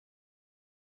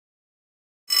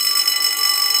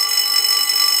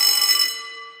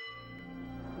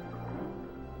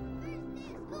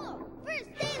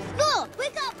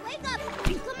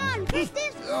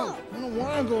school. I don't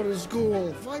want to go to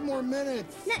school. 5 more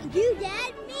minutes. Not you,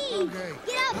 Dad. Me. Okay.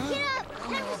 Get up, get up.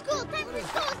 Time for school, time for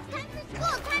school, time for school,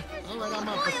 time for school. All right, I'm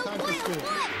up. It's time for school.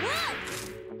 What?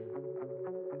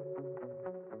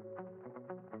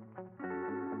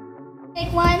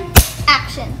 Take 1,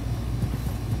 action.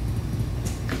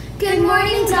 Good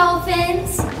morning,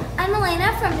 Dolphins. I'm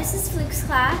Elena from Mrs. Fluke's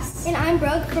class. And I'm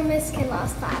Brooke from Miss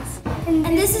Kinlaw's class. And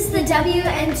this is the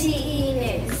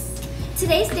WNTE News.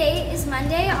 Today's date is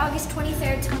Monday, August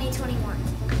 23rd, 2021.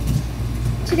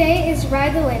 Today is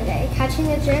Ride the Wind Day. Catching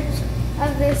the drift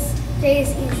of this day is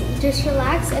easy. Just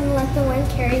relax and let the wind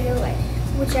carry you away,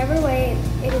 whichever way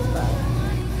it is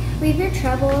blowing. Leave your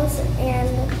troubles and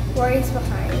worries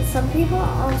behind. Some people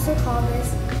also call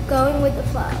this going with the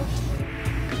flow.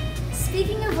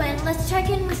 Speaking of wind, let's check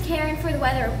in with Karen for the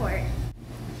weather report.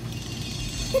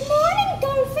 Good morning,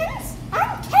 Dolphins.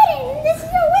 I'm Karen, and this is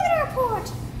your weather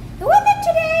report. The weather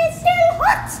today is still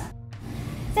hot.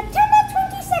 September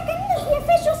 22nd is the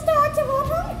official start of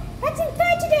autumn. That's in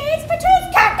 30 days for two's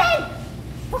countdown.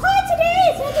 The high today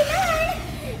is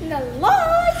 89, and the low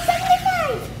is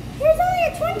 75. There's only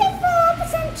a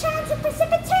 24% chance of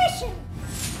precipitation.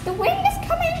 The wind is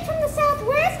coming from the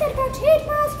southwest at about 8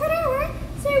 miles per hour,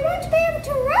 so you won't be able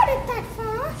to ride it that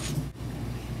far.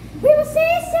 We will see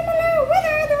similar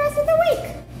weather the rest of the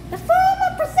week. The form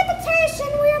of precipitation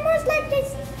we are most likely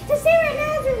to see right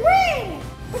now is rain.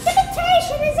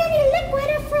 Precipitation is any liquid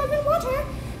or frozen water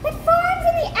that forms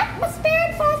in the atmosphere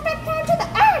and falls back down to the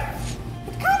earth.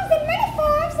 It comes in many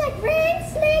forms like rain,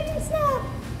 sleet, and snow.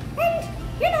 And,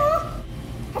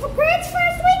 have a great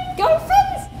first week,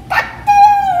 Dolphins! Got to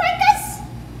like us!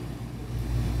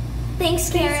 Thanks,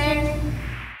 Karen.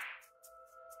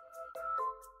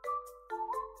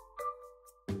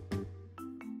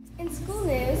 In school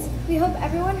news, we hope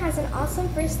everyone has an awesome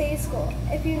first day of school.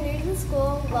 If you're new to the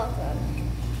school, welcome.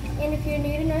 And if you're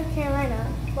new to North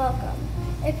Carolina, welcome.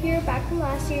 If you're back from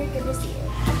last year, good to see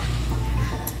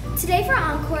you. Today for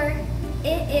Encore,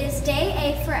 it is day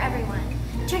 8 for everyone.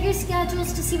 Check your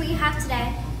schedules to see what you have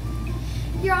today.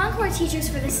 Your Encore teachers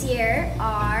for this year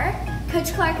are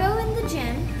Coach Clarko in the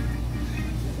gym,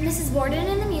 Mrs. Borden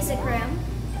in the music room,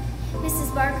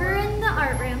 Mrs. Barker in the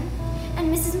art room,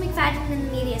 and Mrs. McFadden in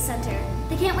the media center.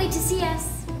 They can't wait to see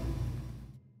us.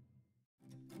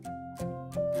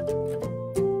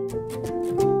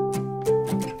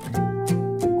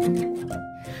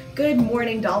 Good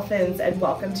morning, Dolphins, and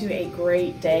welcome to a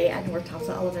great day at North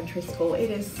Topsail Elementary School. It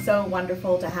is so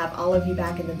wonderful to have all of you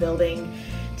back in the building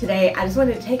today. I just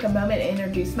wanted to take a moment and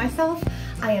introduce myself.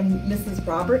 I am Mrs.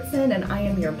 Robertson, and I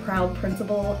am your proud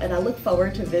principal, and I look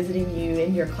forward to visiting you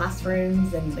in your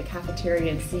classrooms and the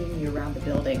cafeteria and seeing you around the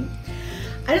building.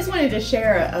 I just wanted to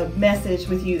share a message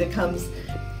with you that comes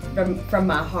from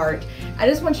my heart. I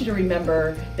just want you to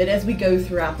remember that as we go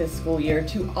throughout this school year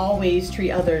to always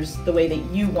treat others the way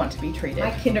that you want to be treated.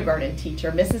 My kindergarten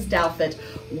teacher, Mrs. Dalfett,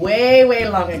 way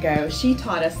long ago, she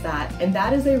taught us that, and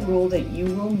that is a rule that you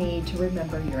will need to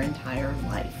remember your entire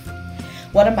life.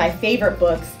 One of my favorite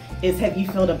books is Have You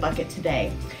Filled a Bucket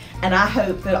Today? And I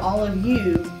hope that all of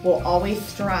you will always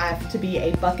strive to be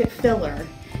a bucket filler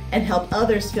and help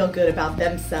others feel good about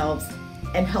themselves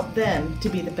and help them to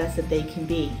be the best that they can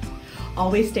be.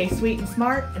 Always stay sweet and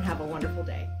smart and have a wonderful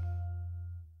day.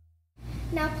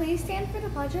 Now please stand for the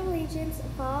Pledge of Allegiance,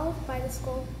 followed by the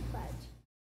school pledge.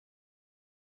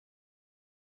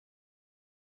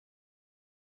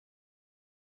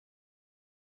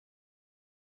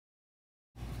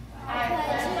 I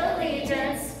pledge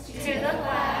allegiance to the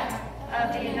flag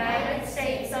of the United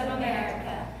States of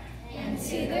America and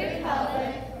to the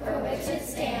republic for which it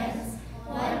stands,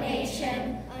 one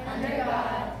nation, under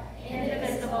God,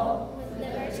 indivisible, with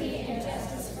liberty and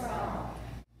justice for all.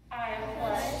 I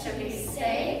pledge to be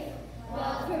safe,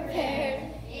 well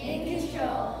prepared, in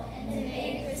control, and to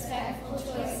make respectful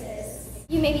choices.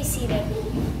 You may be seated.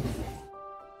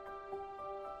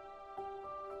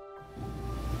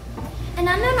 An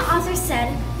unknown author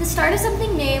said, "The start of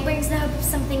something new brings the hope of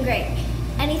something great.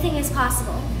 Anything is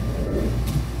possible."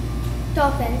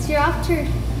 Dolphins, you're off to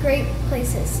great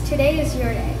places. Today is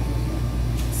your day.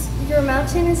 Your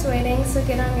mountain is waiting, so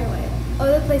get on your way.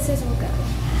 Other places will go.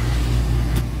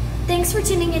 Thanks for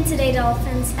tuning in today,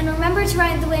 Dolphins, and remember to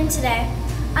ride the wind today.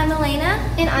 I'm Elena.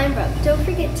 And I'm Brooke. Don't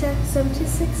forget to swim to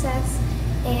success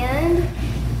and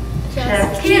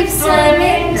just keep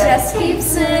swimming, just keep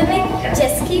swimming,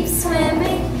 just keep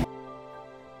swimming.